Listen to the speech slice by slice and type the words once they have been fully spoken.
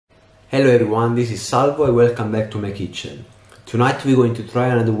Hello everyone, this is Salvo and welcome back to my kitchen. Tonight we're going to try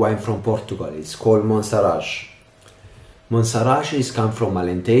another wine from Portugal. It's called Monsaraz. Monsaraz is come from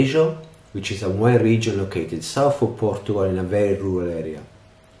Alentejo, which is a wine region located south of Portugal in a very rural area.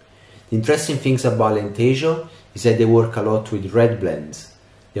 The interesting things about Alentejo is that they work a lot with red blends.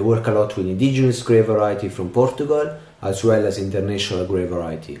 They work a lot with indigenous grape variety from Portugal as well as international grape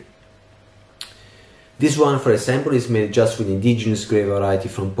variety. This one, for example, is made just with indigenous grape variety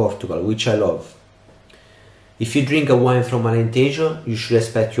from Portugal, which I love. If you drink a wine from Alentejo, you should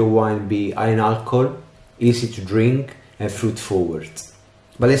expect your wine to be high in alcohol, easy to drink and fruit forward.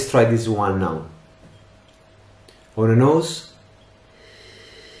 But let's try this one now. On the nose,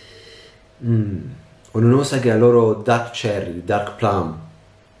 I get a lot of dark cherry, dark plum.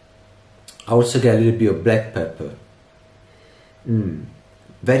 I also get a little bit of black pepper.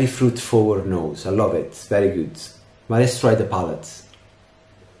 Very fruit forward nose, I love it, it's very good. But let's try the palate.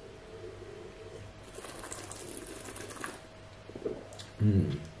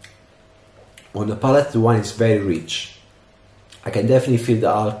 On the palate the wine is very rich. I can definitely feel the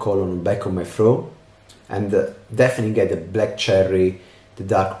alcohol on the back of my throat and definitely get the black cherry, the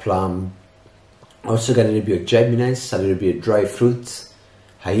dark plum. I also get a little bit of jamminess, a little bit of dry fruits,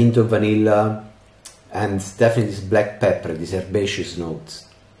 a hint of vanilla and definitely this black pepper, this herbaceous note.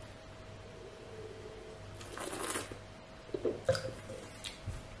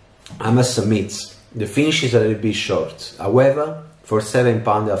 I must admit, the finish is a little bit short, however, for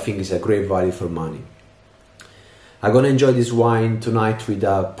 £7 I think it's a great value for money. I'm gonna enjoy this wine tonight with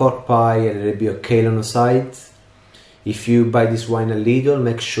a pork pie and a little bit of kale on the side. If you buy this wine at Lidl,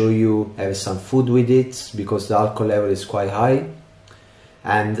 make sure you have some food with it, because the alcohol level is quite high.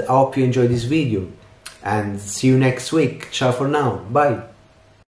 And I hope you enjoy this video, and see you next week. Ciao for now, bye!